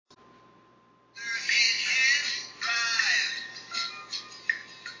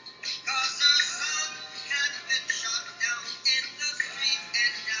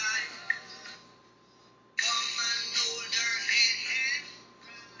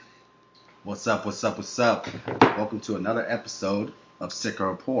What's up? What's up? What's up? Welcome to another episode of Sick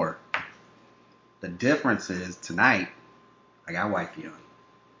or Poor. The difference is tonight I got wifey on.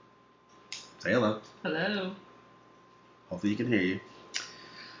 Say hello. Hello. Hopefully you can hear you.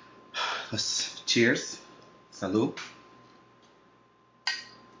 Let's cheers. Salud.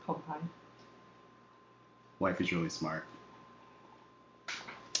 Hi. Wife is really smart.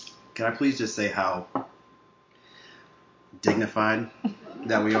 Can I please just say how dignified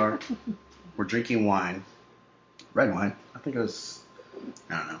that we are? We're drinking wine. Red wine. I think it was,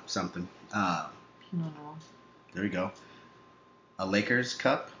 I don't know, something. There we go. A Lakers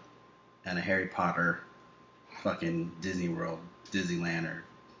cup and a Harry Potter fucking Disney World, Disneyland, or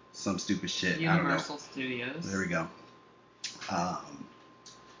some stupid shit. Universal I don't know. Studios. There we go.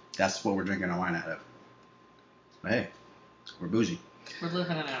 That's what we're drinking our wine out of. But hey, we're bougie. We're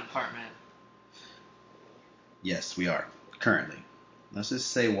living in an apartment. Yes, we are. Currently. Let's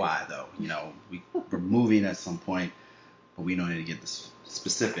just say why, though. You know, we're moving at some point, but we don't need to get the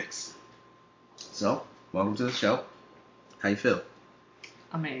specifics. So, welcome to the show. How you feel?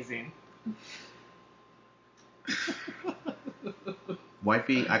 Amazing.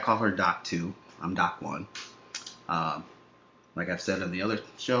 Wifey, I call her Doc 2. I'm Doc 1. Like I've said in the other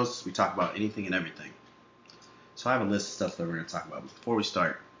shows, we talk about anything and everything. So I have a list of stuff that we're going to talk about. But before we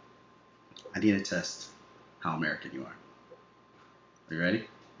start, I need to test how American you are. Are you ready?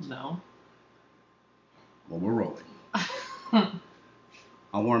 No. Well, we're rolling.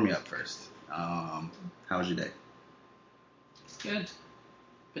 I'll warm you up first. How was your day? It's good.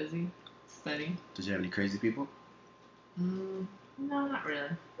 Busy. Steady. Did you have any crazy people? No, not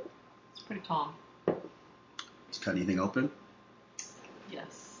really. It's pretty calm. Did you cut anything open?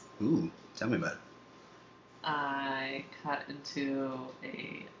 Yes. Ooh, tell me about it. I cut into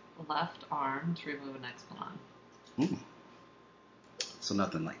a left arm to remove an explant. Ooh. So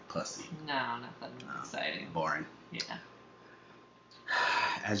nothing like pussy. No, nothing exciting. Boring. Yeah.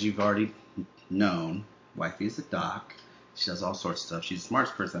 As you've already known, wifey is a doc. She does all sorts of stuff. She's the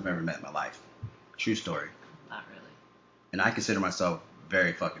smartest person I've ever met in my life. True story. Not really. And I consider myself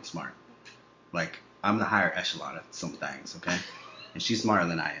very fucking smart. Like, I'm the higher echelon at some things, okay? And she's smarter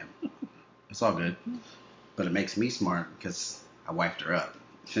than I am. It's all good. But it makes me smart because I wifed her up.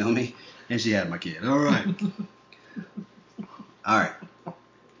 Feel me? And she had my kid. All right. All right.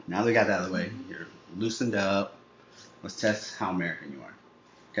 Now we got that out of the way. You're loosened up. Let's test how American you are.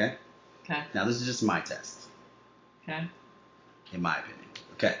 Okay? Okay. Now this is just my test. Okay. In my opinion.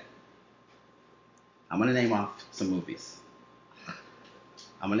 Okay. I'm going to name off some movies.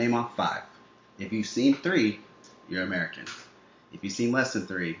 I'm going to name off 5. If you've seen 3, you're American. If you've seen less than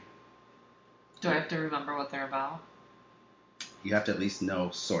 3, Do I have to remember what they're about? you have to at least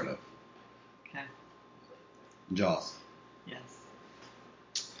know, sort of. Okay. Jaws. Yes.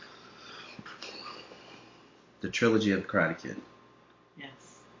 The trilogy of the Karate Kid. Yes.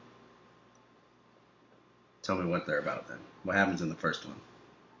 Tell me what they're about then. What happens in the first one?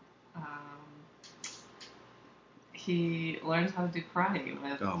 He learns how to do karate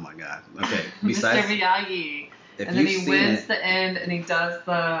with Oh my god. Okay. Mr. Besides, Miyagi. if And then you've he seen wins it, the end and he does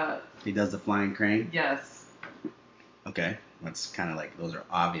the... he does the flying crane. Yes. Okay. That's kind of like, those are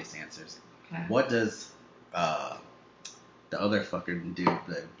obvious answers. Okay. What does the other fucking dude,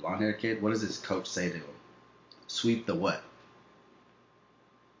 the blonde haired kid, what does his coach say to him? Sweep the what?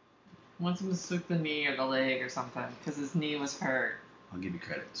 Wants him to sweep the knee or the leg or something because his knee was hurt. I'll give you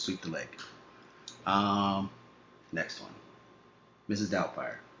credit. Sweep the leg. Next one. Mrs.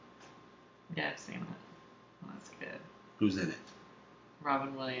 Doubtfire. Yeah, I've seen it. Oh, that's good. Who's in it?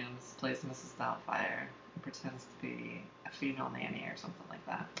 Robin Williams plays Mrs. Doubtfire and pretends to be a female nanny or something like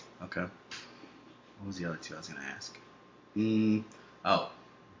that. Okay. What was the other 2 I was going to ask? Oh,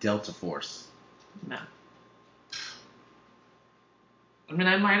 Delta Force. No. I mean,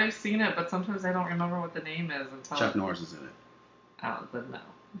 I might have seen it, but sometimes I don't remember what the name is until... Chuck Norris is in it. Oh, then no.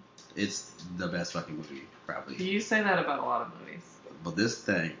 It's the best fucking movie, probably. You say that about a lot of movies. But this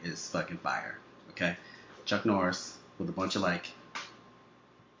thing is fucking fire, okay? Chuck Norris with a bunch of, like,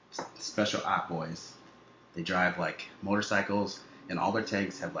 special op boys. They drive, like, motorcycles, and all their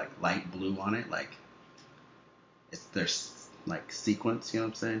tanks have, like, light blue on it. Like, it's their, like, sequence, you know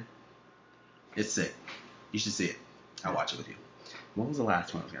what I'm saying? It's sick. You should see it. I'll watch it with you. What was the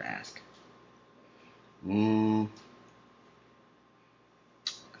last one I was going to ask?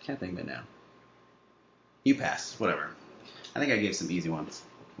 I can't think of it now. You pass. Whatever. I think I gave some easy ones.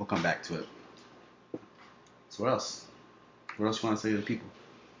 We'll come back to it. So what else? What else you want to say to the people?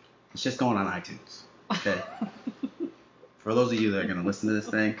 It's just going on iTunes. Okay? For those of you that are going to listen to this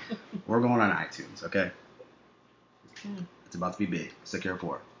thing, we're going on iTunes. Okay? It's about to be big. Sick or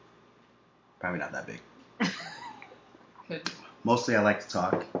Poor. Probably not that big. Could be. Mostly I like to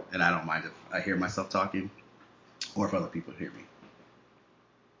talk, and I don't mind if I hear myself talking or if other people hear me.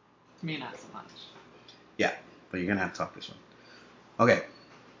 Me, not so much. Yeah, but you're going to have to talk this one. Okay,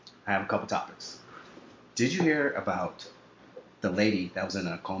 I have a couple topics. Did you hear about the lady that was in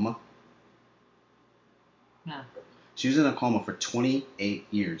a coma? No. She was in a coma for 28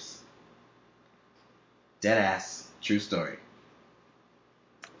 years. Dead ass, true story.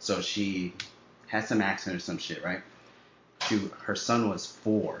 So she had some accident or some shit, right? Her son was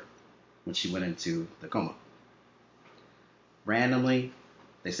 4 when she went into the coma. Randomly,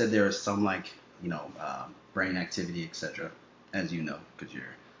 they said there was some brain activity, etc. As you know, because you're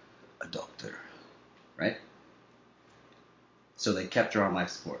a doctor, right? So they kept her on life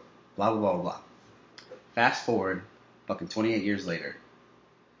support. Blah, blah, blah, blah, blah. Fast forward, fucking 28 years later.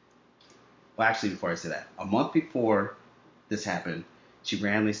 Well, actually, before I say that, a month before this happened, she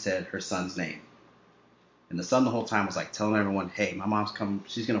randomly said her son's name. And the son the whole time was like telling everyone, hey, my mom's coming,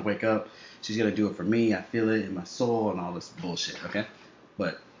 she's going to wake up, she's going to do it for me, I feel it in my soul, and all this bullshit, okay?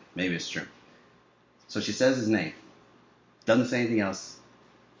 But maybe it's true. So she says his name, doesn't say anything else,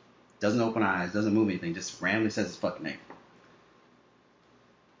 doesn't open eyes, doesn't move anything, just randomly says his fucking name.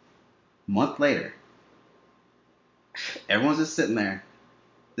 A month later, everyone's just sitting there.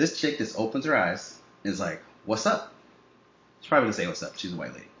 This chick just opens her eyes and is like, what's up? She probably didn't say what's up, she's a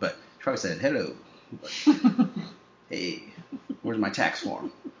white lady, but she probably said, hello. Hey, where's my tax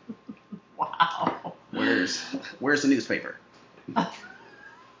form? Wow. Where's the newspaper? That's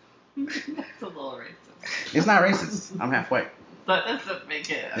a little racist. It's not racist. I'm half white. That doesn't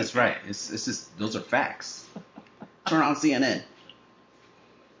make it. Okay. That's right. It's just, those are facts. Turn on CNN.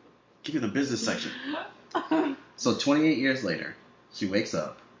 Give you the business section. So 28 years later, she wakes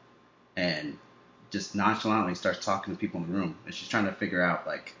up and just nonchalantly starts talking to people in the room. And she's trying to figure out,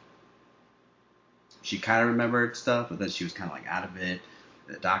 like, she kind of remembered stuff, but then she was kind of like out of it.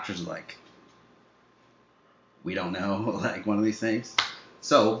 The doctors are like, we don't know, like one of these things.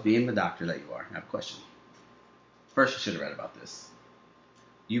 So, being the doctor that you are, I have a question. First, you should have read about this.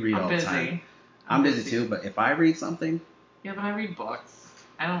 You read all the time. I'm busy too, but if I read something... Yeah, but I read books.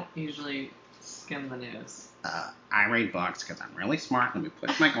 I don't usually skim the news. I read books because I'm really smart. Let me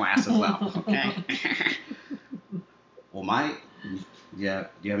put my glasses up, okay? Well, do you have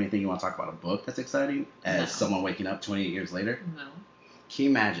anything you want to talk about a book that's exciting? As someone waking up 28 years later? No. Can you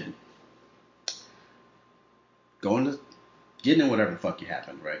imagine getting in whatever the fuck you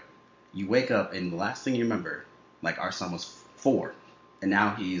happened, right? You wake up and the last thing you remember, like our son was 4, and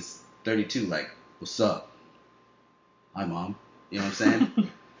now he's 32. Like, what's up? Hi, mom. You know what I'm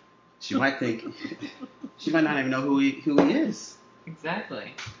saying? She might not even know who he is.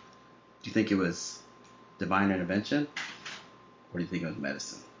 Exactly. Do you think it was divine intervention, or do you think it was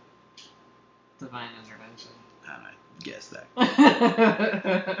medicine? Divine intervention. I guess that.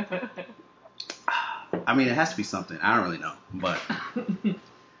 I mean, it has to be something. I don't really know, but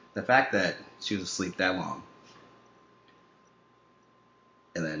the fact that she was asleep that long,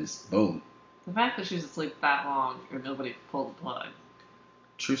 and then just boom. The fact that she was asleep that long, and nobody pulled the plug.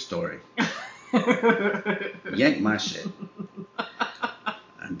 True story. Yank my shit.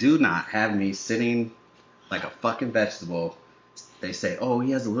 Do not have me sitting like a fucking vegetable. They say, oh,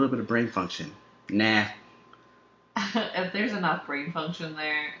 he has a little bit of brain function. Nah. If there's enough brain function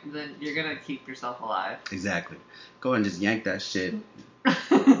there, then you're gonna keep yourself alive. Exactly. Go ahead and just yank that shit.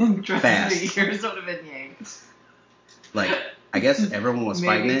 Trust fast. me, yours would have been yanked. Like, I guess everyone was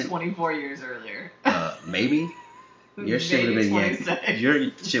fighting it. Maybe 24 years earlier. Maybe. Your shit would have been yanked.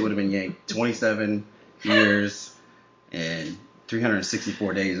 Your shit would have been yanked 27 years and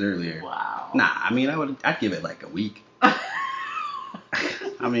 364 days earlier. Wow. Nah, I mean, I'd give it like a week.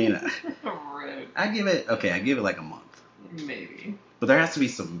 I mean, Rude. I'd give it like a month. Maybe. But there has to be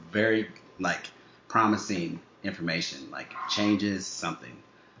some very, like, promising information, like changes, something.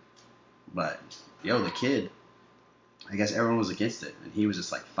 But, the kid, I guess everyone was against it, and he was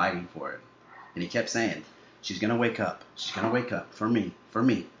just like fighting for it. And he kept saying, she's going to wake up. She's going to wake up for me.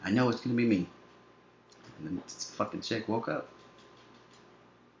 I know it's going to be me. And then this fucking chick woke up.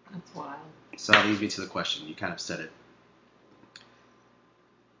 That's wild. So that leads me to the question. You kind of said it.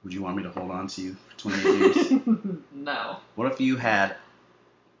 Would you want me to hold on to you for 28 years? No. What if you had,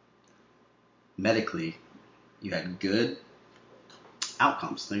 medically, you had good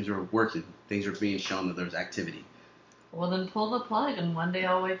outcomes? Things were working. Things were being shown that there was activity. Well, then pull the plug and one day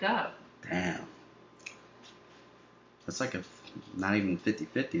I'll wake up. Damn. That's like not even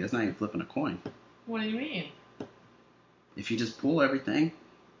 50-50. That's not even flipping a coin. What do you mean? If you just pull everything.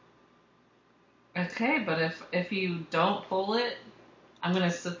 Okay, but if you don't pull it, I'm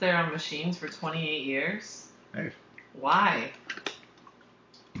gonna sit there on machines for 28 years. Hey. Why?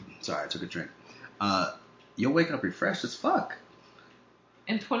 Sorry, I took a drink. You'll wake up refreshed as fuck.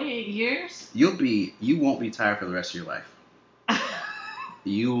 In 28 years? You won't be tired for the rest of your life.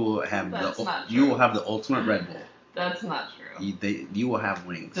 You will have the ultimate Red Bull. That's not true. You will have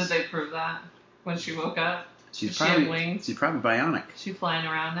wings. Did they prove that when she woke up? She's she have wings? She's probably bionic. She flying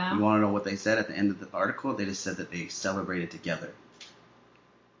around now? You want to know what they said at the end of the article? They just said that they celebrated together.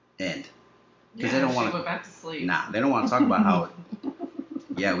 End. Because they don't want to went back to sleep. Nah, they don't want to talk about how.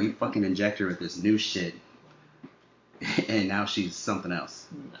 Yeah, we fucking inject her with this new shit, and now she's something else.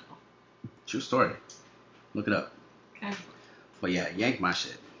 No. True story. Look it up. Okay. But yeah, yank my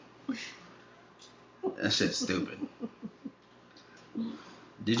shit. That shit's stupid.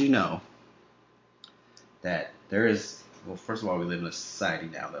 Did you know that there is, well, first of all, we live in a society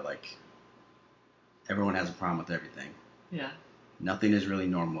now that, like, everyone has a problem with everything. Yeah. Nothing is really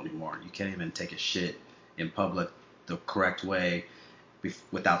normal anymore. You can't even take a shit in public the correct way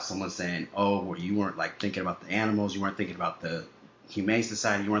without someone saying, oh, well, you weren't, like, thinking about the animals, you weren't thinking about the Humane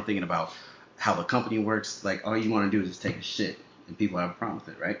Society, you weren't thinking about how the company works. Like, all you want to do is just take a shit, and people have a problem with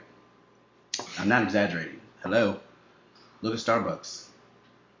it, right? I'm not exaggerating. Hello? Look at Starbucks.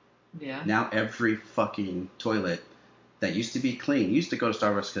 Yeah. Now every fucking toilet that used to be clean, you used to go to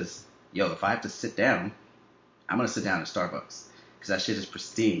Starbucks because, yo, if I have to sit down, I'm going to sit down at Starbucks because that shit is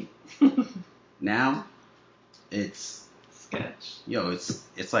pristine. Now, it's... sketch. Yo,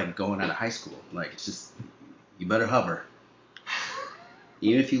 it's like going out of high school. Like, it's just, you better hover.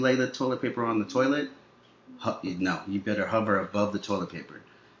 Even if you lay the toilet paper on the toilet, no, you better hover above the toilet paper.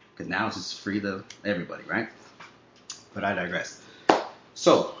 Because now it's just free to everybody, right? But I digress.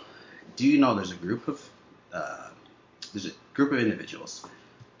 So, do you know there's a group of individuals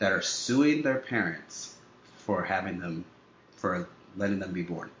that are suing their parents for letting them be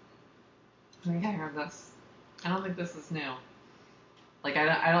born? I think I heard this. I don't think this is new. Like,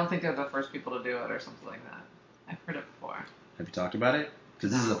 I don't think they're the first people to do it or something like that. I've heard it before. Have you talked about it?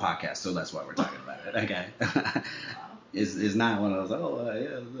 Because this is a podcast, so that's why we're talking about it. Okay. Wow. It's not one of those,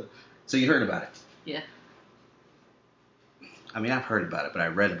 yeah. So you heard about it? Yeah. I mean, I've heard about it, but I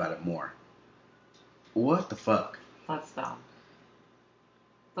read about it more. What the fuck? That's dumb.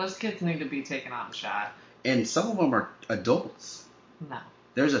 Those kids need to be taken out and shot. And some of them are adults. No.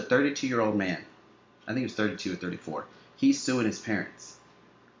 There's a 32-year-old man. I think he was 32 or 34. He's suing his parents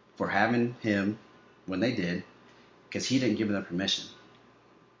for having him when they did because he didn't give them permission.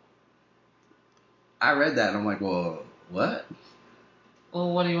 I read that and I'm like, well, what?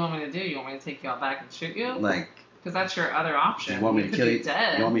 Well, what do you want me to do? You want me to take you out back and shoot you? Like, because that's your other option. You want me to kill you?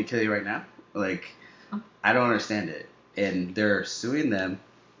 Dead. You want me to kill you right now? Like, I don't understand it. And they're suing them.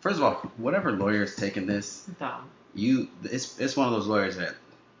 First of all, whatever lawyer is taking this, dumb. It's one of those lawyers that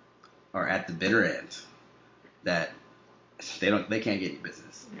are at the bitter end that they can't get any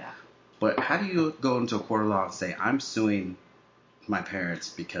business. Yeah. But how do you go into a court of law and say I'm suing my parents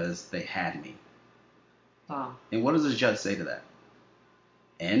because they had me? And what does the judge say to that?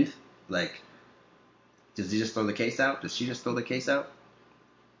 And like, does he just throw the case out? Does she just throw the case out?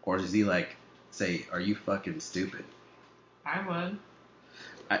 Or does he like say, "Are you fucking stupid?" I would.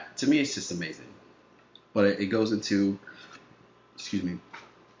 To me, it's just amazing. But it goes into, excuse me,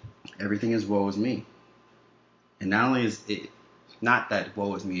 everything is woe is me. And not only is it, not that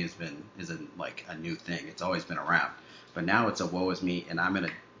woe is me isn't like a new thing. It's always been around. But now it's a woe is me, and I'm going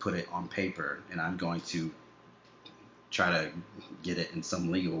to put it on paper, and I'm going to try to get it in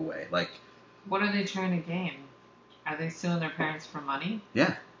some legal way. Like, what are they trying to gain? Are they suing their parents for money?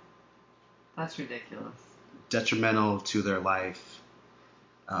 Yeah. That's ridiculous. Detrimental to their life.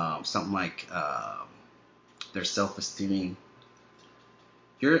 Something like their self-esteem.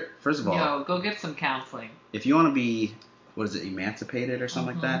 First of all, yo, go get some counseling. If you want to be, emancipated or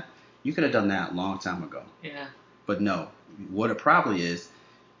something like that, you could have done that a long time ago. Yeah. But no, what it probably is,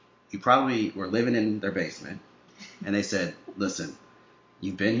 you probably were living in their basement, and they said, "Listen,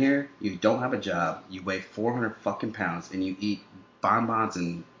 you've been here, you don't have a job, you weigh 400 fucking pounds, and you eat bonbons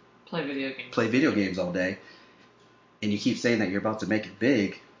and play video games all day, and you keep saying that you're about to make it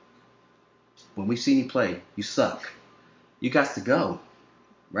big. When we've seen you play, you suck. You got to go,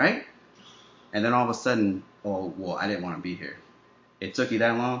 right?" And then all of a sudden, oh, well, I didn't want to be here. It took you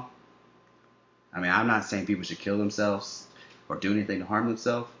that long? I mean, I'm not saying people should kill themselves or do anything to harm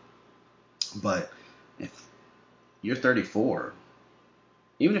themselves, but if you're 34,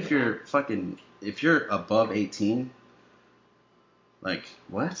 even if if you're above 18, like,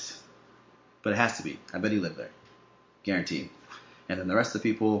 what? But it has to be. I bet he lived there. Guaranteed. And then the rest of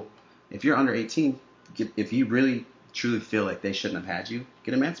the people, if you're under 18, if you really truly feel like they shouldn't have had you,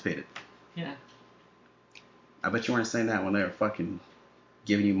 get emancipated. Yeah. I bet you weren't saying that when they were fucking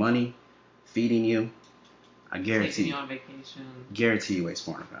giving you money, feeding you. I Taking you on vacation. Guarantee you weigh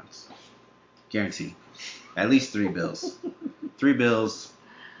 400 pounds. Guarantee. At least 3 bills. 3 bills,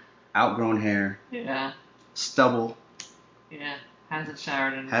 outgrown hair, Yeah. stubble. Yeah. Hasn't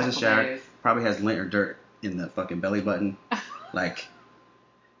showered in a Hasn't couple showered. days. Probably has lint or dirt in the fucking belly button. Like,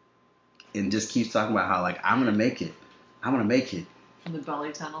 and just keeps talking about how, like, I'm going to make it. I'm going to make it. In the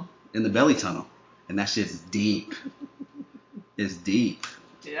belly tunnel. In the belly tunnel. And that shit's deep. It's deep.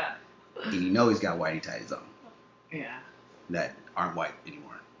 Yeah. And you know he's got whitey tighties on. Yeah. That aren't white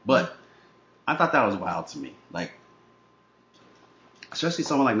anymore. But I thought that was wild to me. Like, especially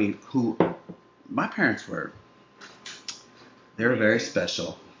someone like me who, my parents were, they were very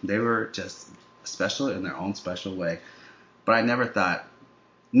special. They were just special in their own special way. But I never thought,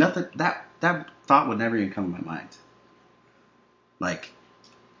 nothing, that thought would never even come to my mind. Like,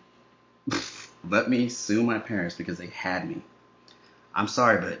 let me sue my parents because they had me. I'm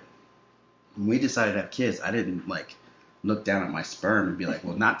sorry, but when we decided to have kids, I didn't, like, look down at my sperm and be like,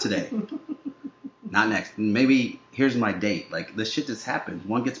 well, not today. Not next. Maybe here's my date. Like, this shit just happened.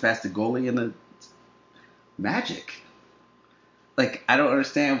 One gets past the goalie and the magic. Like, I don't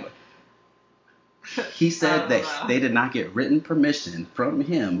understand. He said that they did not get written permission from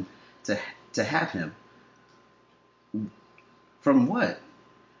him to have him. From what?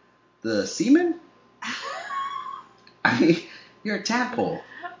 The semen? I mean, you're a tadpole.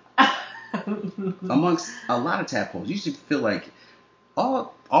 Amongst a lot of tadpoles, you should feel like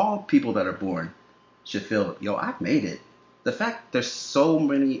all people that are born should feel, yo, I've made it. The fact there's so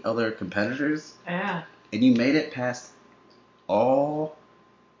many other competitors, yeah, and you made it past all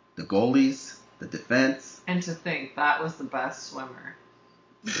the goalies, the defense. And to think that was the best swimmer.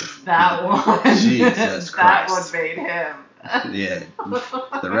 That one. Jesus Christ. That one made him. Yeah.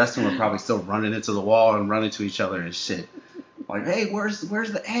 The rest of them are probably still running into the wall and running to each other and shit. Like, hey, where's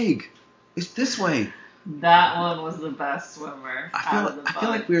the egg? It's this way. That one was the best swimmer. I feel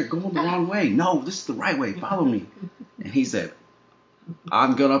like we were going the wrong way. No, this is the right way. Follow me. And he said,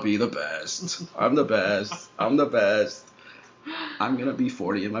 I'm gonna be the best. I'm the best. I'm the best. I'm gonna be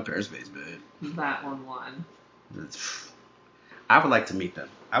 40 in my parents' basement. That one won. I would like to meet them.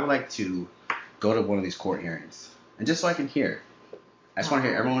 I would like to go to one of these court hearings. And just so I can hear. I just want to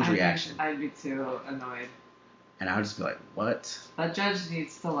hear everyone's reaction. I'd be too annoyed. And I would just be like, what? That judge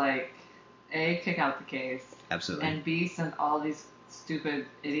needs to, like, A, kick out the case. Absolutely. And B, send all these stupid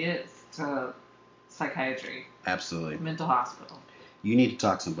idiots to psychiatry. Absolutely. Mental hospital. You need to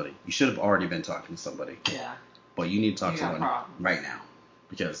talk to somebody. You should have already been talking to somebody. Yeah. But you need to talk to someone problems. right now.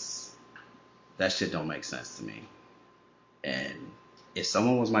 Because that shit don't make sense to me. And if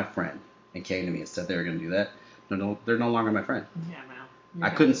someone was my friend and came to me and said they were going to do that, they're no longer my friend. Yeah, no.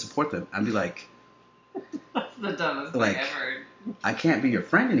 I couldn't support them. I'd be like... That's the dumbest thing I've heard. I can't be your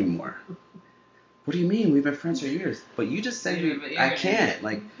friend anymore. What do you mean? We've been friends for years. But you just said I can't.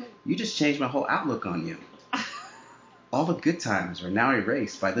 Like, you just changed my whole outlook on you. All the good times are now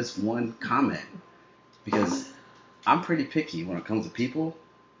erased by this one comment. Because I'm pretty picky when it comes to people.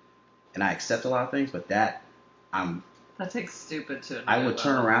 And I accept a lot of things. But that takes stupid to I would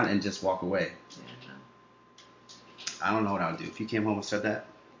turn around and just walk away. Yeah, no. I don't know what I would do. If you came home and said that,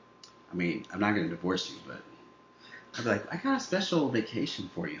 I mean, I'm not going to divorce you, but I'd be like, I got a special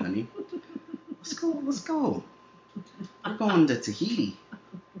vacation for you, honey. Let's go. We're going to Tahiti.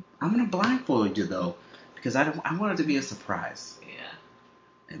 I'm going to blindfold you, though, because I want it to be a surprise. Yeah.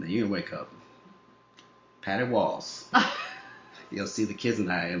 And then you wake up, padded walls. You'll see the kids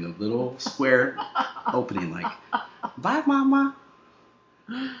and I in the little square opening, like, bye, mama.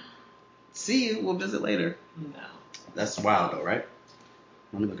 See you. We'll visit later. No. That's wild, though, right?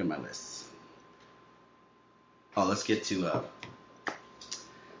 Let me look at my list. Oh, let's get to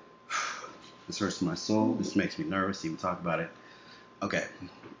this hurts my soul. This makes me nervous to even talk about it. Okay,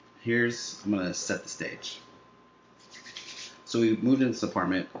 I'm going to set the stage. So we moved into this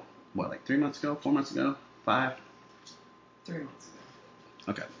apartment, what, like 3 months ago, 4 months ago, 5? 3 months ago.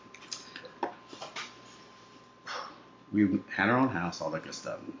 Okay. We had our own house, all that good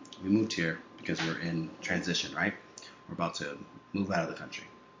stuff. We moved here because we're in transition, right? We're about to move out of the country.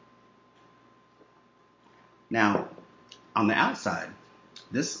 Now, on the outside,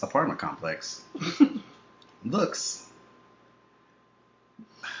 this apartment complex looks,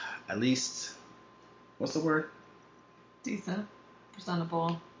 at least, what's the word? Decent.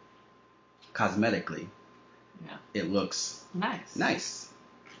 Presentable. Cosmetically. Yeah. It looks nice.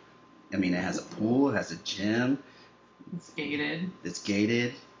 I mean, it has a pool, it has a gym. It's gated. It's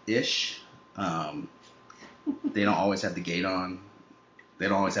gated-ish. They don't always have the gate on. They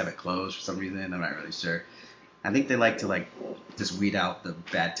don't always have it closed for some reason. I'm not really sure. I think they like to like just weed out the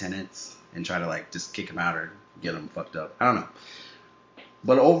bad tenants and try to like just kick them out or get them fucked up. I don't know.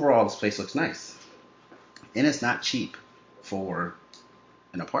 But overall, this place looks nice, and it's not cheap for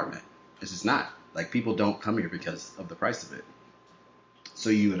an apartment. It's just not. Like people don't come here because of the price of it. So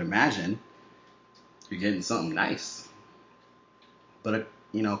you would imagine you're getting something nice. But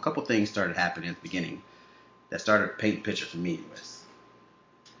a couple things started happening at the beginning that started painting a picture for me, anyways.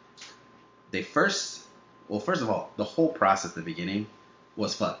 First of all, the whole process at the beginning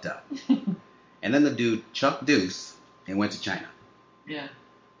was fucked up. And then the dude chucked deuce and went to China. Yeah.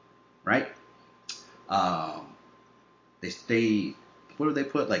 Right? They what did they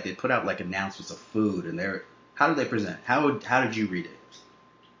put? Like they put out like announcements of food, and how did they present? How did you read it?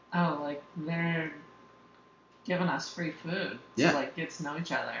 Oh, like they're giving us free food to like get to know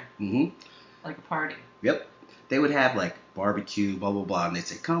each other. Mm-hmm. Like a party. Yep. They would have like barbecue, blah blah blah, and they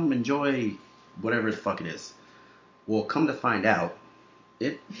say come enjoy whatever the fuck it is. Well, come to find out,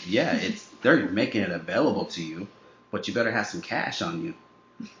 they're making it available to you, but you better have some cash on you.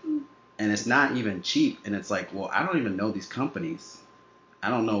 And it's not even cheap, and it's like, well, I don't even know these companies. I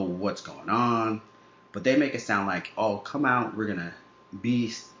don't know what's going on, but they make it sound like, oh, come out, we're gonna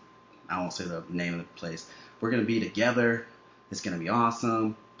be, I won't say the name of the place, we're gonna be together, it's gonna be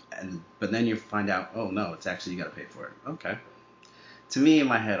awesome, but then you find out, oh no, it's actually, you gotta pay for it. Okay. To me, in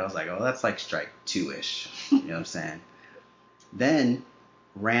my head, I was like, oh, that's like strike 2-ish, you know what I'm saying? Then,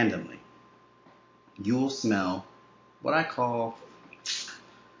 randomly, you'll smell what I call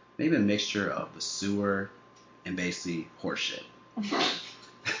maybe a mixture of the sewer and basically horse shit.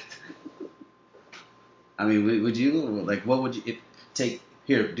 I mean, would you, like, what would you take,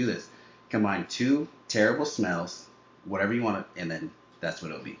 here, do this. Combine two terrible smells, whatever you want to, and then that's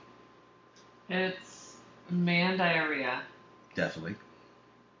what it'll be. It's man diarrhea. Definitely.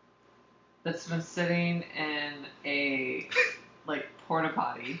 That's been sitting in a, like, porta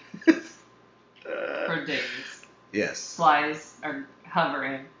potty for days. Yes. Flies are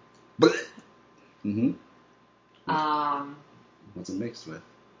hovering. Mm-hmm. What's it mixed with?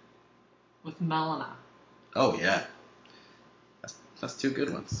 With melena. Oh, yeah. That's two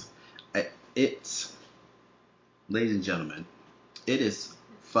good ones. It's, ladies and gentlemen, it is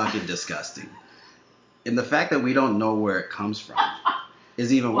fucking disgusting. And the fact that we don't know where it comes from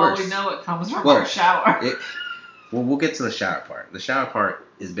is even worse. Well, we know it comes from our shower. Well, we'll get to the shower part. The shower part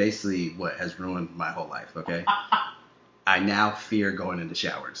is basically what has ruined my whole life, okay? I now fear going into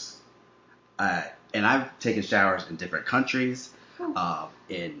showers. And I've taken showers in different countries,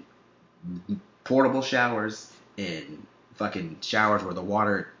 in portable showers, in fucking showers where the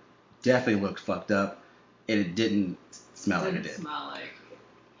water definitely looked fucked up, and it didn't smell like it did. Didn't smell like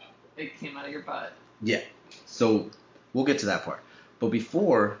it came out of your butt. Yeah. So we'll get to that part. But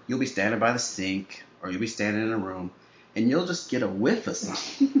before, you'll be standing by the sink, or you'll be standing in a room, and you'll just get a whiff of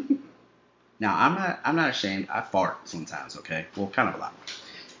something. Now, I'm not ashamed. I fart sometimes, okay? Well, kind of a lot.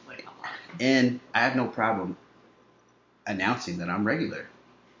 Like a lot. And I have no problem announcing that I'm regular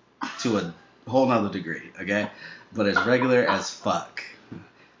to a whole nother degree, okay? But it's regular as fuck.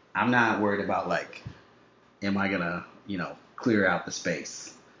 I'm not worried about, like, am I gonna, clear out the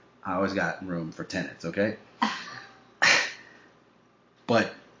space? I always got room for tenants, okay?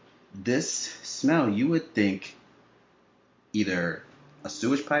 But this smell, you would think either a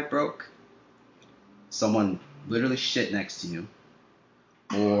sewage pipe broke, someone literally shit next to you,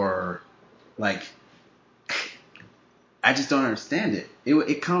 or, like, I just don't understand it.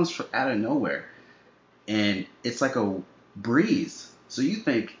 It comes from out of nowhere, and it's like a breeze. So you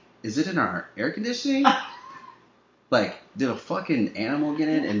think, is it in our air conditioning? Like, did a fucking animal get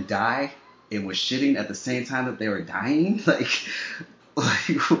in and die and was shitting at the same time that they were dying? Like,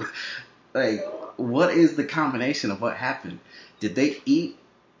 what is the combination of what happened? Did they eat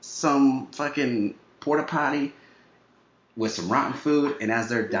some fucking porta potty with some rotten food, and as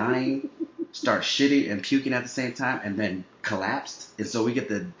they're dying, start shitting and puking at the same time, and then collapsed? And so we get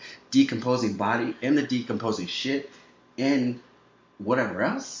the decomposing body and the decomposing shit and whatever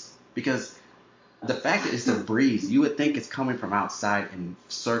else? Because the fact that it's a breeze, you would think it's coming from outside and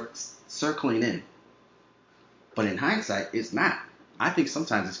circling in. But in hindsight, it's not. I think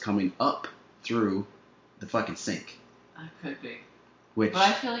sometimes it's coming up through the fucking sink. That could be. But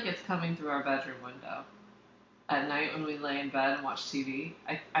I feel like it's coming through our bedroom window. At night when we lay in bed and watch TV,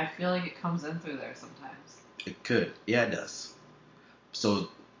 I feel like it comes in through there sometimes. It could. Yeah, it does. So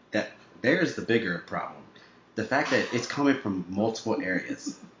there's the bigger problem. The fact that it's coming from multiple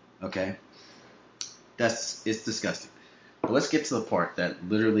areas. Okay? It's disgusting. But let's get to the part that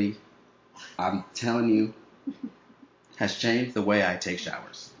literally, I'm telling you, has changed the way I take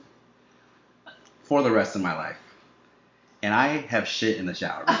showers for the rest of my life. And I have shit in the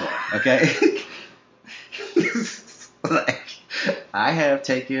shower before, okay? Like, I have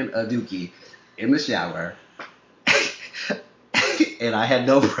taken a dookie in the shower, and I had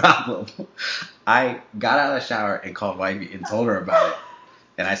no problem. I got out of the shower and called wifey and told her about it.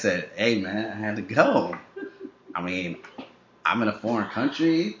 And I said, hey, man, I had to go. I mean, I'm in a foreign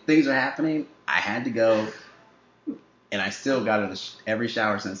country. Things are happening. I had to go. And I still got out of every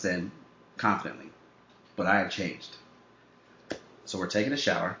shower since then confidently. But I have changed. So we're taking a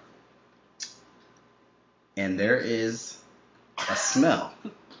shower. And there is a smell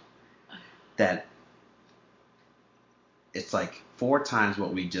that it's like 4 times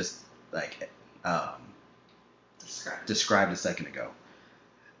what we just like described a second ago.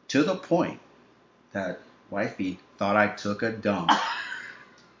 To the point that wifey thought I took a dump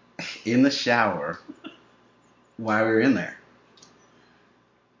in the shower while we were in there.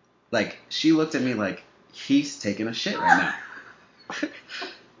 Like, she looked at me like, he's taking a shit right now.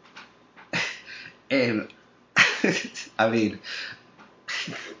 And, I mean,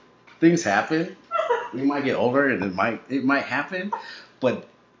 things happen. We might get over it, and it might happen. But,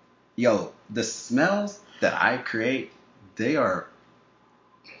 yo, the smells that I create, they are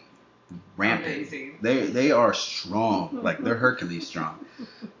rampant. Amazing. They are strong. Like, they're Hercules strong.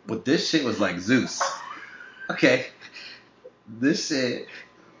 But this shit was like Zeus. Okay. This shit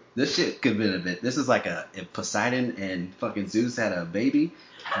could have been a bit. This is like if Poseidon and fucking Zeus had a baby,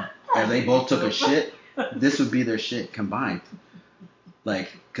 and they both took a shit, this would be their shit combined.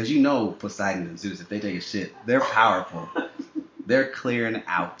 Like, cause you know Poseidon and Zeus, if they take a shit, they're powerful. They're clearing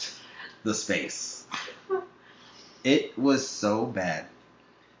out the space. It was so bad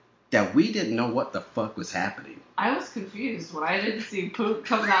that we didn't know what the fuck was happening. I was confused when I didn't see poop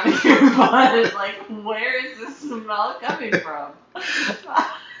coming out of your butt. Like, where is this smell coming from?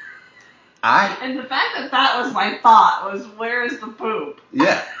 And the fact that was my thought was, where is the poop?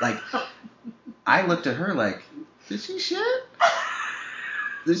 Yeah, like, I looked at her like, did she shit?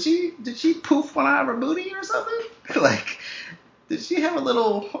 Did she poof one out of her booty or something? Like, did she have a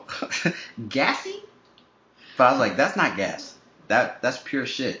little gassy? But I was like, that's not gas. That's pure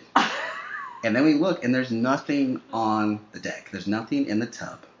shit. And then we look, and there's nothing on the deck. There's nothing in the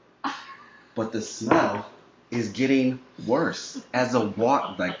tub. But the smell is getting worse as the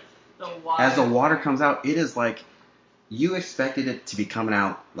water comes out. It is like you expected it to be coming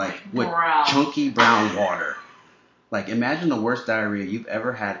out like with chunky brown water. Like, imagine the worst diarrhea you've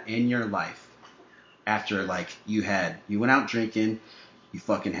ever had in your life. After, like, you went out drinking, you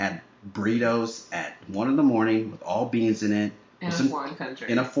fucking had burritos at 1 a.m. with all beans in it. In a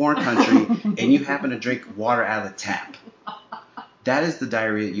foreign country. And you happen to drink water out of the tap. That is the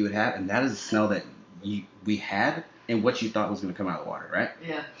diarrhea you would have, and that is the smell that we had and what you thought was going to come out of the water, right?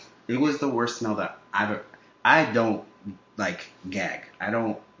 Yeah. It was the worst smell that I don't, like, gag. I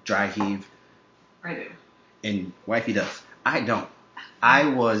don't dry heave. I do. And wifey does. I don't. I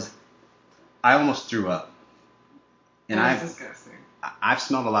almost threw up. And That's disgusting. I've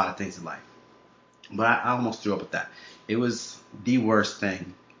smelled a lot of things in life. But I almost threw up with that. It was the worst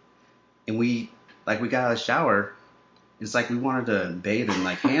thing. And we got out of the shower. It's like we wanted to bathe in,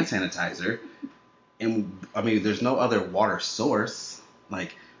 like, hand sanitizer. And, I mean, there's no other water source.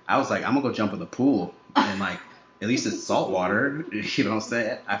 Like, I was like, I'm going to go jump in the pool. And, like, at least it's salt water. You know what I'm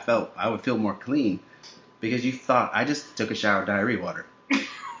saying? I would feel more clean. Because you thought, I just took a shower of diarrhea water.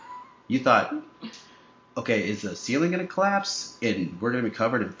 You thought, okay, is the ceiling going to collapse and we're going to be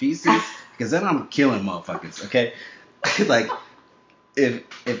covered in feces? Because then I'm killing motherfuckers, okay? Like, if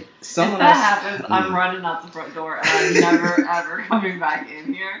someone else... If that happens, I'm running out the front door and I'm never, ever coming back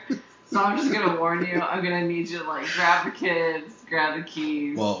in here. So I'm just going to warn you, I'm going to need you to, like, grab the kids, grab the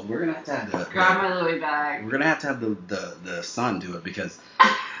keys. Well, we're going to have to grab my Louis bag. We're going to have the son do it because...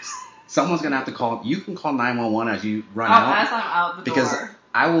 Someone's going to have to call. You can call 911 as you run out. As I'm out the door. Because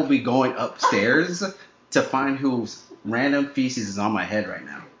I will be going upstairs to find whose random feces is on my head right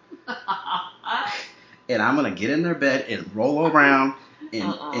now. And I'm going to get in their bed and roll around.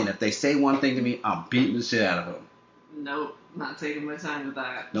 And if they say one thing to me, I'm beating the shit out of them. Nope. Not taking my time with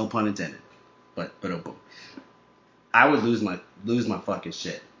that. No pun intended. But I would lose my fucking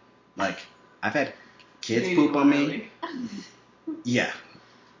shit. Like, I've had kids poop on me. Yeah.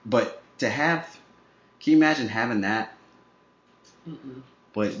 But can you imagine having that? Mm-mm.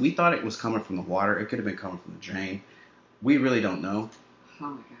 But we thought it was coming from the water. It could have been coming from the drain. We really don't know. Oh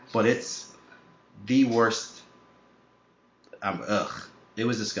my gosh. But it's the worst. It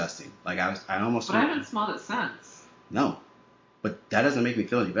was disgusting. Like, I almost. But I haven't smelled it since. No. But that doesn't make me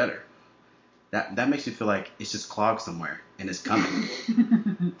feel any better. that makes me feel like it's just clogged somewhere and it's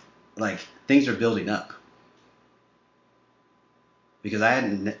coming. Like things are building up. Because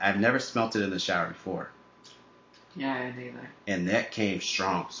I've never smelt it in the shower before. Yeah, I didn't either. And that came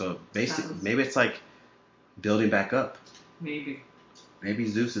strong. So basically, maybe it's like building back up. Maybe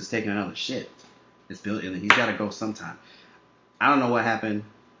Zeus is taking another shit. It's building. He's got to go sometime. I don't know what happened,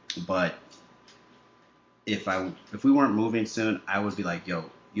 but if we weren't moving soon, I would be like, yo,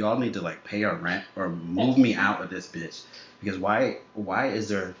 you all need to like pay our rent or move me out of this bitch. Because why is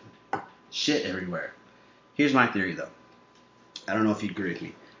there shit everywhere? Here's my theory though. I don't know if you agree with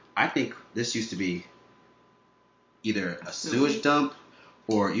me. I think this used to be either a sewage dump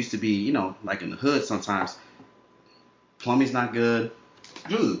or it used to be, you know, like in the hood sometimes. Plumbing's not good.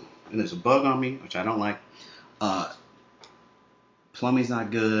 Ooh, and there's a bug on me, which I don't like. Plumbing's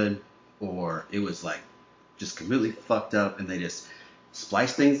not good, or it was like just completely fucked up and they just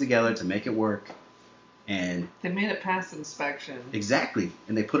spliced things together to make it work. And they made it past inspection. Exactly.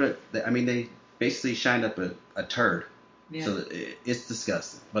 And they put they basically shined up a turd. Yeah. So it's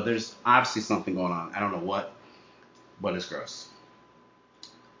disgusting. But there's obviously something going on. I don't know what, but it's gross.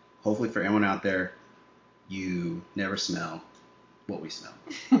 Hopefully for everyone out there, you never smell what we smell.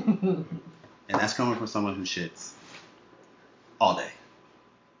 And that's coming from someone who shits all day.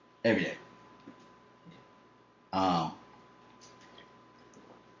 Every day.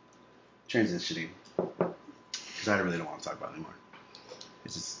 Transitioning. Because I really don't want to talk about it anymore.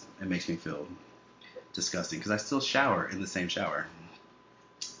 It makes me feel disgusting because I still shower in the same shower.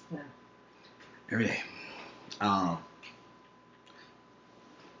 Yeah. Every day.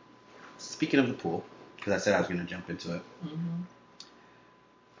 Speaking of the pool, because I said I was going to jump into it. Mm-hmm.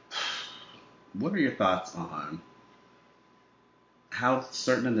 What are your thoughts on how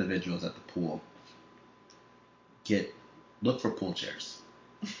certain individuals at the pool look for pool chairs?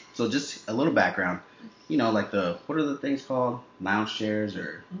 So just a little background. You know, like what are the things called? Lounge chairs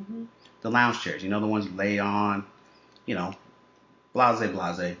or the lounge chairs. You know, the ones you lay on. You know, blase.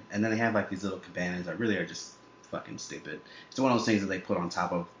 And then they have like these little cabanas that really are just fucking stupid. It's one of those things that they put on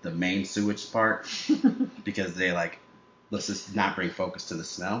top of the main sewage part because they like, let's just not bring focus to the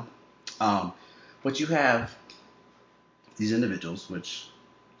smell. But you have these individuals which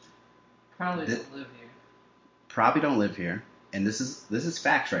probably don't live here. Probably don't live here, and this is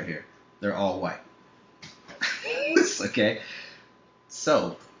facts right here. They're all white. Okay,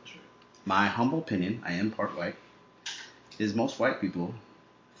 so my humble opinion, I am part white, is most white people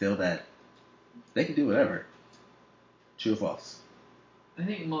feel that they can do whatever. True or false? I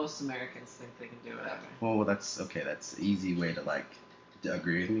think most Americans think they can do whatever. Well, that's okay. That's an easy way to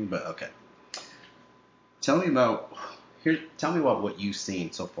agree with me, but okay. Tell me about what you've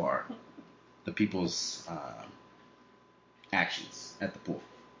seen so far. The people's actions at the pool.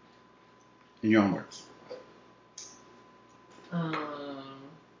 In your own words.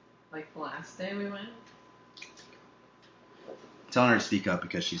 Like the last day we went. Telling her to speak up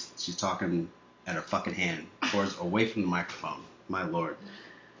because she's talking at her fucking hand towards away from the microphone. My lord.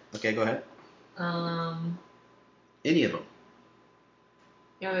 Okay, go ahead. Any of them.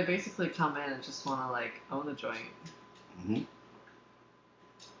 Yeah, they basically come in and just want to like own the joint. Mm-hmm.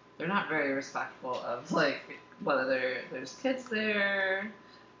 They're not very respectful of like whether there's kids there,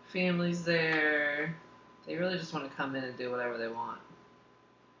 families there. They really just want to come in and do whatever they want.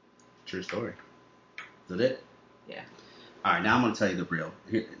 True story. Is that it? Yeah. All right, now I'm gonna tell you the real.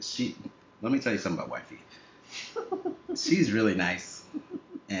 Let me tell you something about wifey. She's really nice,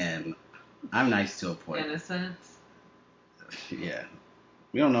 and I'm nice to a point. Innocent. Yeah.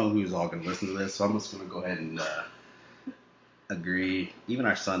 We don't know who's all gonna listen to this, so I'm just gonna go ahead and agree. Even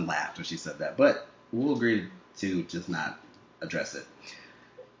our son laughed when she said that, but we'll agree to just not address it.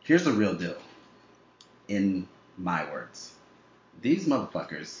 Here's the real deal. In my words, these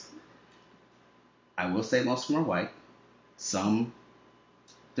motherfuckers, I will say most of them are white.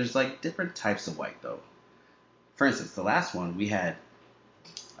 There's like different types of white though. For instance, the last one we had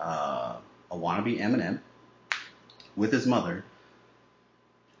a wannabe Eminem with his mother,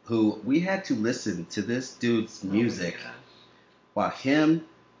 who we had to listen to this dude's music while him,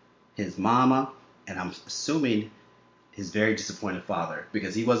 his mama, and I'm assuming his very disappointed father,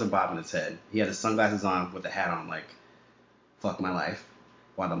 because he wasn't bobbing his head. He had his sunglasses on with the hat on, like, fuck my life.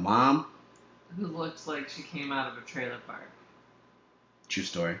 While the mom... Who looks like she came out of a trailer park. True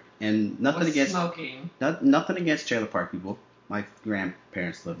story. And nothing against... Smoking. Nothing against trailer park people. My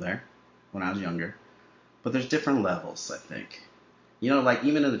grandparents lived there when I was younger. But there's different levels, I think. You know, like,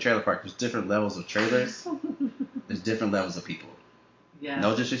 even in the trailer park, there's different levels of trailers. There's different levels of people. Yeah.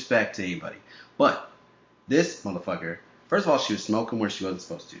 No disrespect to anybody. But this motherfucker First of all, she was smoking where she wasn't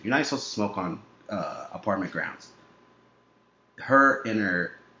supposed to. You're not supposed to smoke on apartment grounds. Her and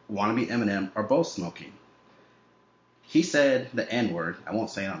her wannabe Eminem are both smoking. He said the N-word. I won't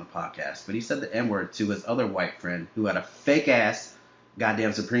say it on the podcast, but he said the N-word to his other white friend who had a fake-ass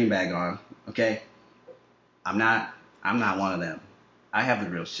goddamn Supreme bag on. Okay? I'm not one of them. I have the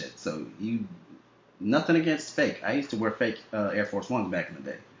real shit. So nothing against fake. I used to wear fake Air Force Ones back in the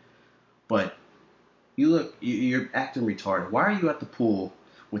day. But you're acting retarded. Why are you at the pool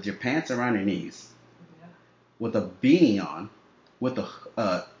with your pants around your knees, with a beanie on, with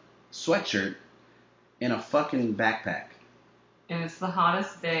a sweatshirt, and a fucking backpack? And it's the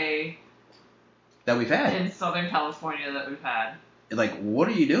hottest day that we've had in Southern California that we've had. Like, what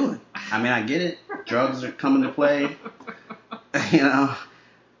are you doing? I mean, I get it. Drugs are coming to play. You know,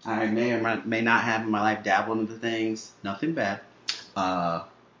 I may or may not have in my life dabbled into things. Nothing bad.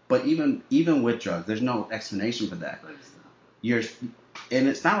 But even with drugs, there's no explanation for that. And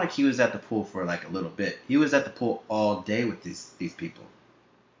it's not like he was at the pool for like a little bit. He was at the pool all day with these people.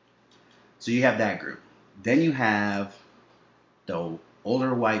 So you have that group. Then you have the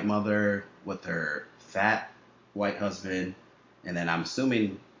older white mother with her fat white husband. And then I'm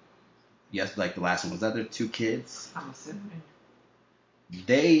assuming, yes, like the last one, was that their 2 kids? I'm assuming.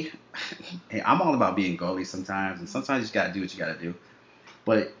 Hey, I'm all about being goalie sometimes, and sometimes you just gotta do what you gotta do.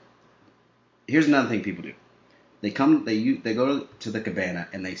 But here's another thing people do: they go to the cabana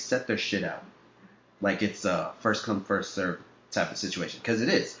and they set their shit out like it's a first come first serve type of situation, because it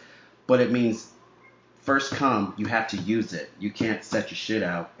is. But it means first come, you have to use it. You can't set your shit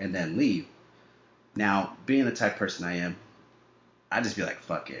out and then leave. Now, being the type of person I am, I just be like,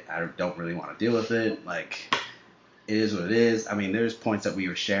 fuck it. I don't really want to deal with it. Like, it is what it is. I mean, there's points that we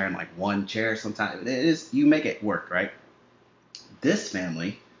were sharing like one chair sometimes. It is, you make it work, right? This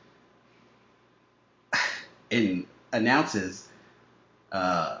family announces,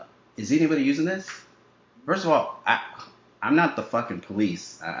 is anybody using this? First of all, I'm not the fucking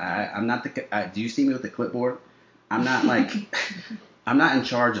police. I'm not do you see me with the clipboard? I'm not like, I'm not in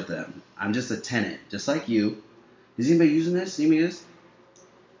charge of them. I'm just a tenant, just like you. Is anybody using this? See me this?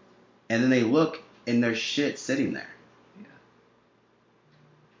 And then they look and there's shit sitting there. Yeah.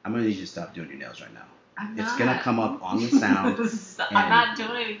 I'm gonna need you to stop doing your nails right now. It's gonna come up on the sound. I'm not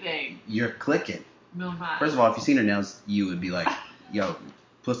doing anything. You're clicking. No, I'm not. First of all, if you seen her nails, you would be like, yo,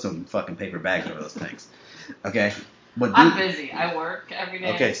 put some fucking paper bags over those things. Okay? But I'm busy. I work every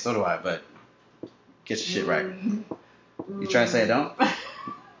day. Okay, so do I, but get your shit right. You trying to say I don't?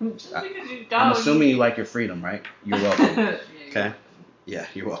 Just because you don't. I'm assuming you like your freedom, right? You're welcome. Okay? Yeah,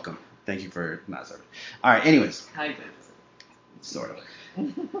 you're welcome. Thank you for not serving. All right, anyways. Kind of. Sort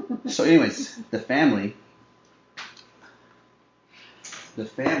of. So anyways, the family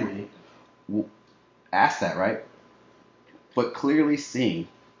asked that, right? But clearly seeing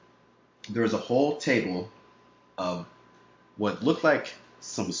there was a whole table of what looked like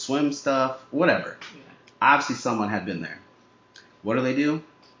some swim stuff, whatever. Yeah. Obviously someone had been there. What do?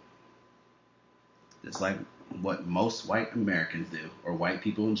 It's like what most white Americans do, or white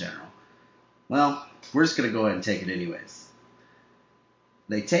people in general. Well, we're just going to go ahead and take it anyways.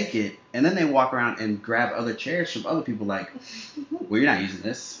 They take it, and then they walk around and grab other chairs from other people like, well, you're not using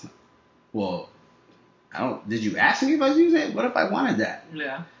this. Well, did you ask me if I was using it? What if I wanted that?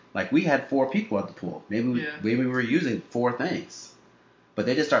 Yeah. Like, we had 4 people at the pool. Maybe we were using 4 things. But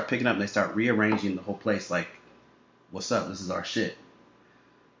they just start picking up and they start rearranging the whole place like, what's up? This is our shit.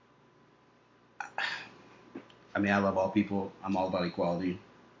 I mean, I love all people. I'm all about equality.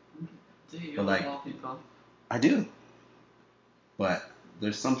 Do you love all people? I do. But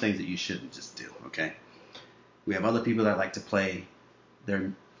there's some things that you shouldn't just do, okay? We have other people that like to play.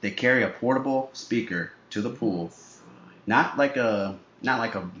 They carry a portable speaker to the pool. Not like a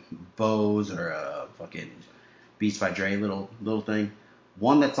Bose or a fucking Beats by Dre little thing.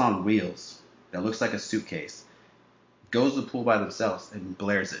 One that's on wheels that looks like a suitcase. Goes to the pool by themselves and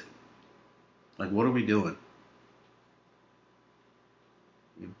blares it. Like, what are we doing?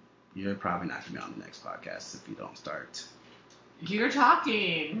 You're probably not going to be on the next podcast if you don't start. You're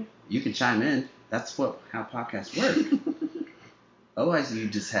talking. You can chime in. That's how podcasts work. Otherwise, you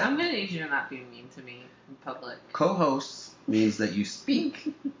just have... I'm going to need you to not be mean to me in public. Co-host means that you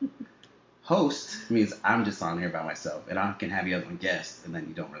speak. Host means I'm just on here by myself, and I can have you as a guest, and then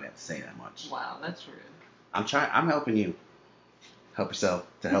you don't really have to say that much. Wow, that's rude. I'm helping you. Help yourself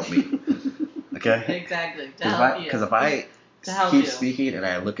to help me. Okay? Exactly. To help you. Because if I keep speaking and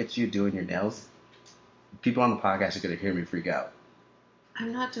I look at you doing your nails, people on the podcast are going to hear me freak out.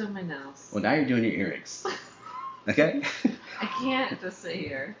 I'm not doing my nails. Well, now you're doing your earrings. Okay? I can't just sit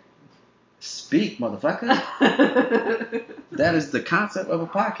here. Speak, motherfucker. That is the concept of a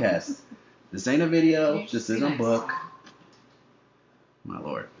podcast. This ain't a video. This isn't a book. My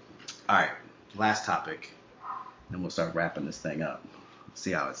lord. All right. Last topic. And we'll start wrapping this thing up.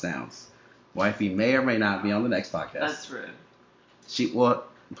 See how it sounds. Wifey may or may not be on the next podcast. That's rude. Well,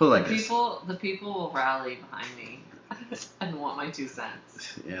 put it like this. The people will rally behind me and want my 2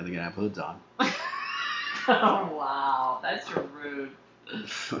 cents. Yeah, they're gonna have hoods on. Oh wow, that's rude.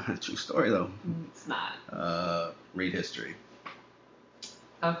 True story though. It's not. Read history.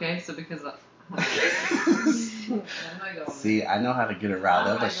 Okay, so because See, I know how to get her riled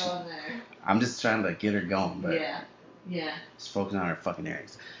up, but there? I'm just trying to get her going. But yeah. Just focusing on her fucking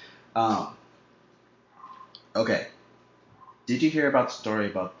earrings. Okay. Did you hear about the story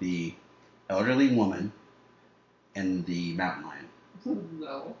about the elderly woman and the mountain lion?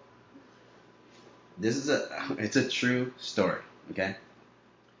 No. It's a true story, okay?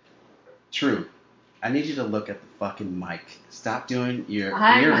 True. I need you to look at the fucking mic. Stop doing your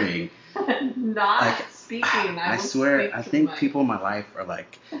earring. Not like, speaking. I swear, I think people in my life are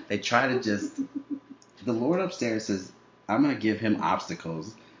like, they try to just. The Lord upstairs says, I'm going to give him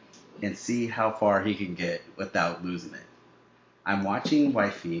obstacles and see how far he can get without losing it. I'm watching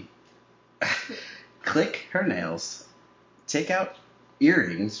Wifey click her nails, take out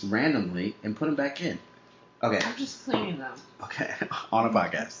earrings randomly, and put them back in. Okay. I'm just cleaning them. Okay. On a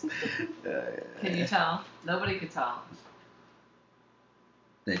podcast. Can you tell? Nobody could tell.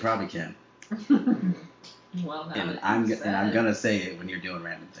 They probably can. Well, and I'm gonna say it when you're doing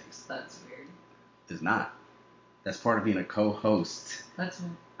random things. That's weird. It's not. That's part of being a co-host.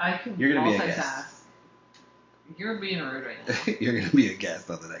 I can You're gonna multitask. Be a guest. You're being rude right now. You're gonna be a guest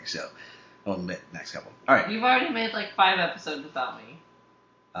on the next show. On the next couple. All right. You've already made like 5 episodes without me.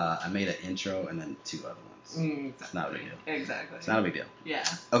 I made an intro and then 2 other ones. Exactly. It's not a big deal. Exactly. It's not a big deal. Yeah.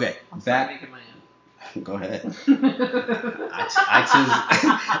 Okay. I'll back. Start making my own. Go ahead.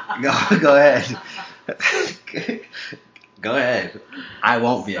 Go ahead. Go ahead. I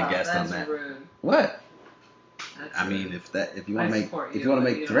won't be a guest on that. Rude. What? That's I mean, rude. if you want to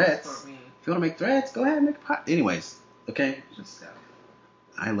make threads, go ahead and make a pot. Anyways, okay. Just go.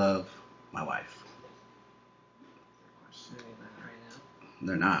 I love my wife. They're questioning that right now.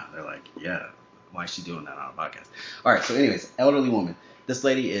 They're not. They're like, yeah, why is she doing that on a podcast? All right. So, anyways, elderly woman. This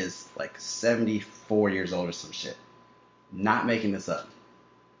lady is like 74 years old or some shit. Not making this up.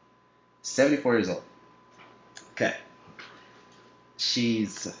 74 years old. Okay.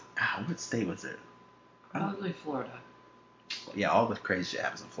 She's... what state was it? Probably Florida. Yeah, all the crazy shit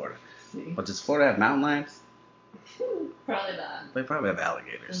happens in Florida. See? But does Florida have mountain lions? Probably not. They probably have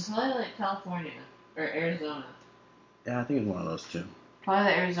alligators. It's probably like California. Or Arizona. Yeah, I think it's one of those two.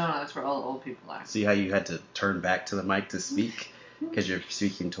 Probably the Arizona. That's where all the old people are. See how you had to turn back to the mic to speak? Because you're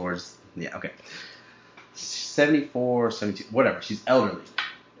speaking towards... Yeah, okay. 74, 72, whatever. She's elderly,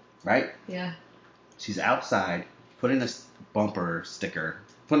 right? Yeah. She's outside putting a sticker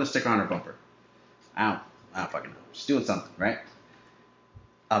on her bumper. I don't fucking know. She's doing something, right?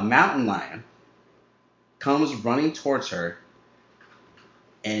 A mountain lion comes running towards her,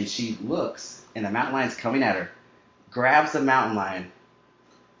 and she looks, and the mountain lion's coming at her, grabs the mountain lion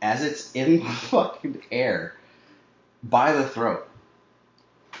as it's in the fucking air by the throat,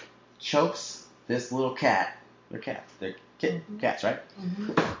 chokes this little cat. They're cats. They're cats, right?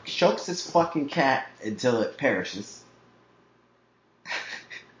 Mm-hmm. Chokes this fucking cat until it perishes.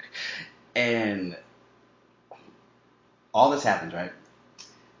 And all this happens, right?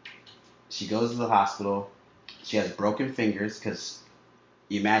 She goes to the hospital. She has broken fingers because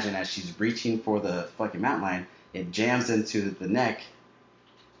you imagine as she's reaching for the fucking mountain lion, it jams into the neck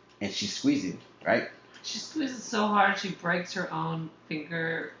and she's squeezing, right? She squeezes so hard she breaks her own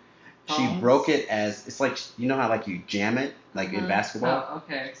finger. She broke it as, it's like, you know how like you jam it, like in basketball? Oh,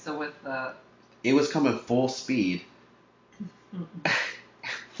 okay. So with the... It was coming full speed.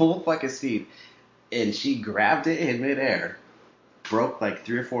 Full fucking speed. And she grabbed it in midair. Broke like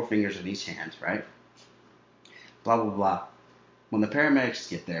 3 or 4 fingers in each hand, right? Blah, blah, blah. When the paramedics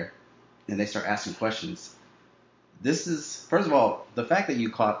get there and they start asking questions, this is, first of all, the fact that you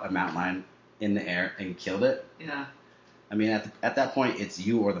caught a mountain lion in the air and killed it. Yeah. I mean, at that point, it's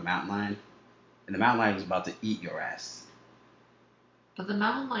you or the mountain lion. And the mountain lion was about to eat your ass. But the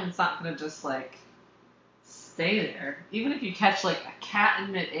mountain lion's not going to just, like, stay there. Even if you catch, like, a cat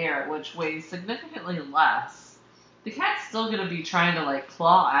in midair, which weighs significantly less, the cat's still going to be trying to, like,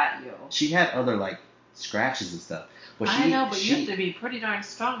 claw at you. She had other, like, scratches and stuff. But you have to be pretty darn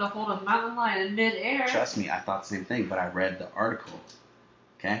strong to hold a mountain lion in midair. Trust me, I thought the same thing, but I read the article.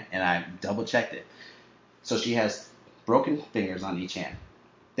 Okay? And I double-checked it. So she has broken fingers on each hand.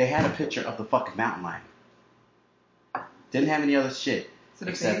 They had a picture of the fucking mountain lion. Didn't have any other shit. Is it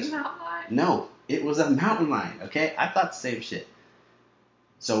a baby mountain lion? No, it was a mountain lion, okay? I thought the same shit.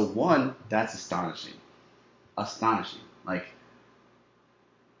 So, one, that's astonishing. Astonishing. Like,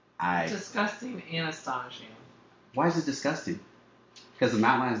 Disgusting and astonishing. Why is it disgusting? Because the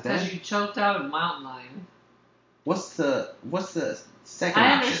mountain lion's dead? Because you choked out a mountain lion. What's the second option?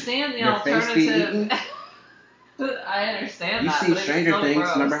 I understand the Your alternative. face be eaten? I understand You've that. seen but Stranger it's Things.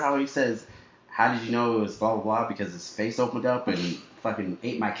 gross. Remember how he says, "How did you know it was blah blah blah?" Because his face opened up and fucking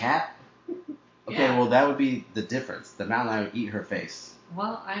ate my cat. Okay, Yeah. well that would be the difference. The mountain lion would eat her face.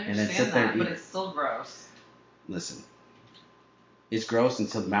 Well, I And then understand sit there that, and but eat it's still gross. Listen, it's gross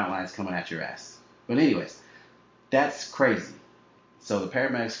until the mountain lion's coming at your ass. But anyways, that's crazy. So the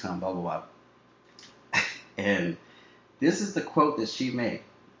paramedics come, blah blah blah, and this is the quote that she made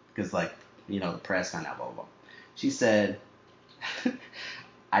because, like, the press found out, blah blah blah. She said,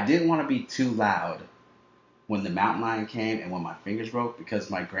 "I didn't want to be too loud when the mountain lion came and when my fingers broke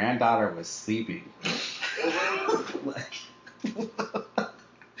because my granddaughter was sleeping."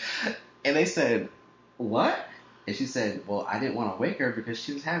 And they said, "What?" And she said, "Well, I didn't want to wake her because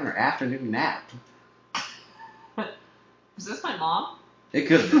she was having her afternoon nap." Is this my mom? It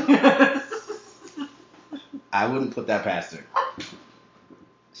could have been. I wouldn't put that past her.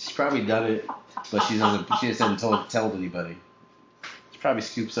 She's probably done it, but she just hasn't told anybody. She probably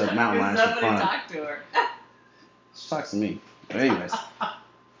scoops up mountain lions for Nobody fun. talked to her. She talks to me. But anyways.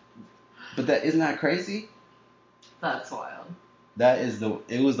 But isn't that crazy? That's wild.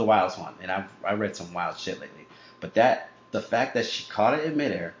 It was the wildest one. And I read some wild shit lately. But the fact that she caught it in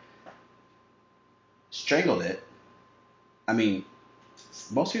midair, strangled it, I mean,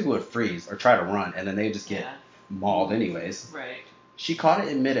 most people would freeze or try to run and then they just get mauled anyways. Right. She caught it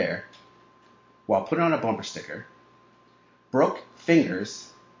in midair while putting on a bumper sticker, broke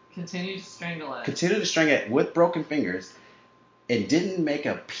fingers, continued to strangle it with broken fingers, and didn't make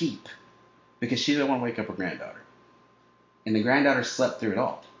a peep because she didn't want to wake up her granddaughter. And the granddaughter slept through it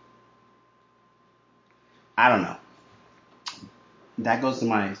all. I don't know. That goes to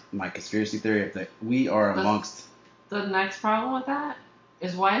my conspiracy theory of that we are amongst... The next problem with that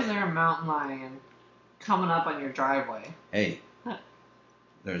is, why is there a mountain lion coming up on your driveway? Hey,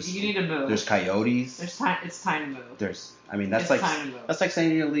 you need to move. There's coyotes. It's time to move. That's like time to move. That's like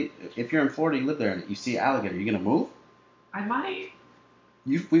saying if you're in Florida, you live there, and you see an alligator, you're gonna move. I might.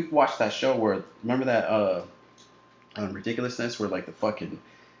 We've watched that show where, remember that Ridiculousness, where like the fucking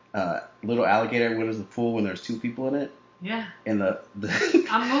little alligator went into the pool when there's two people in it. Yeah. And the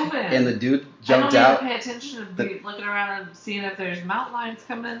I'm moving. And the dude jumped out. out. I don't even pay attention to be looking around and seeing if there's mountain lions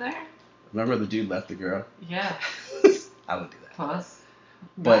coming in there. Remember the dude left the girl? Yeah. I would do that. Plus.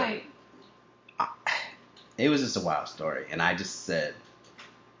 But right. It was just a wild story, and I just said,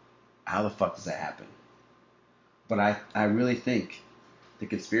 how the fuck does that happen? But I really think the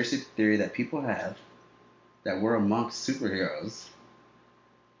conspiracy theory that people have that we're amongst superheroes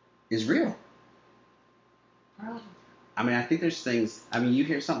is real. Really? I mean, I think there's things... I mean, you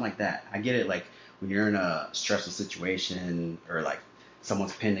hear something like that. I get it, like, when you're in a stressful situation or, like,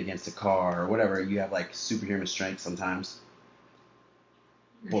 someone's pinned against a car or whatever, you have, like, superhuman strength sometimes.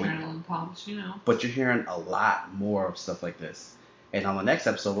 Adrenaline pumps, But you're hearing a lot more of stuff like this. And on the next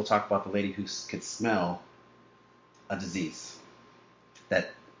episode, we'll talk about the lady who could smell a disease.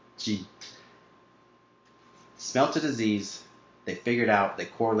 That she smelt a disease, they figured out, they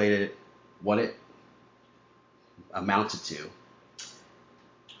correlated what it amounted to.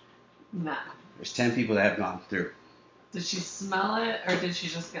 No. There's 10 people that have gone through. Did she smell it, or did she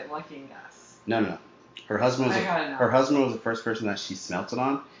just get lucky and guess? No. Her husband was the first person that she smelt it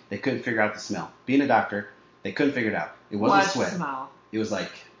on. They couldn't figure out the smell. Being a doctor, they couldn't figure it out. It wasn't sweat. Smell? It was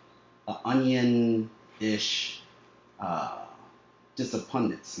like an onion-ish, just a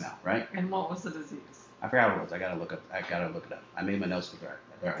pungent smell, right? And what was the disease? I forgot what it was. I gotta look it up. I made my notes for her.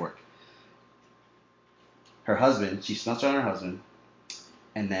 They're at work. Her husband, she smelt it on her husband,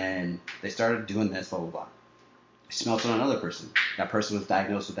 and then they started doing this, blah, blah, blah. She smelt it on another person. That person was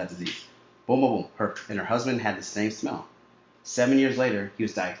diagnosed with that disease. Boom, boom, boom. Her husband had the same smell. 7 years later, he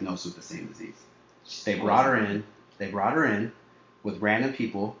was diagnosed with the same disease. They brought her in with random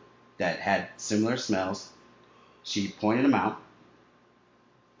people that had similar smells. She pointed them out,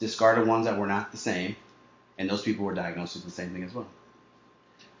 discarded ones that were not the same, and those people were diagnosed with the same thing as well.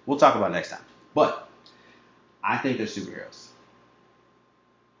 We'll talk about it next time. But I think they're superheroes.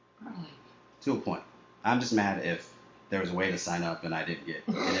 Really? To a point. I'm just mad if there was a way to sign up and I didn't get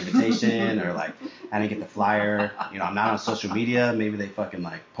an invitation or like I didn't get the flyer. I'm not on social media. Maybe they fucking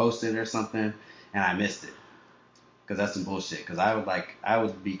like posted or something and I missed it. Because that's some bullshit. Because I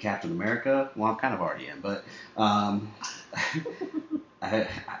would be Captain America. Well, I'm kind of already in, but I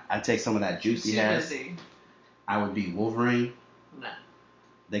take some of that juice he has. Busy. I would be Wolverine. No.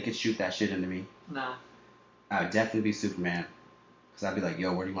 They could shoot that shit into me. No. I would definitely be Superman. Because I'd be like,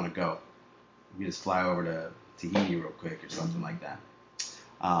 yo, where do you want to go? You just fly over to Tahiti real quick or something like that.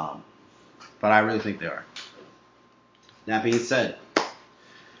 But I really think they are. That being said,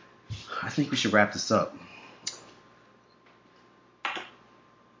 I think we should wrap this up.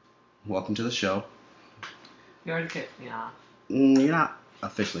 Welcome to the show. You already kicked me off. You're not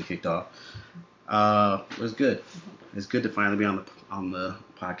officially kicked off. It was good. It's good to finally be on the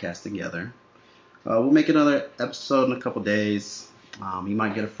podcast together. We'll make another episode in a couple days. You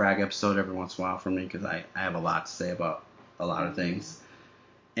might get a frag episode every once in a while from me because I have a lot to say about a lot of things.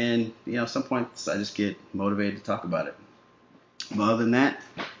 And, some points I just get motivated to talk about it. But other than that,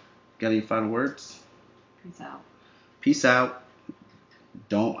 got any final words? Peace out. Peace out.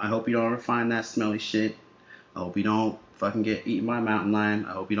 I hope you don't ever find that smelly shit. I hope you don't fucking get eaten by a mountain lion.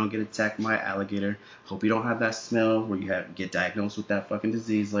 I hope you don't get attacked by an alligator. I hope you don't have that smell where you get diagnosed with that fucking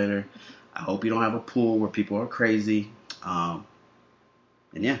disease later. I hope you don't have a pool where people are crazy. And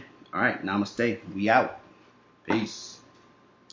yeah. All right. Namaste. We out. Peace.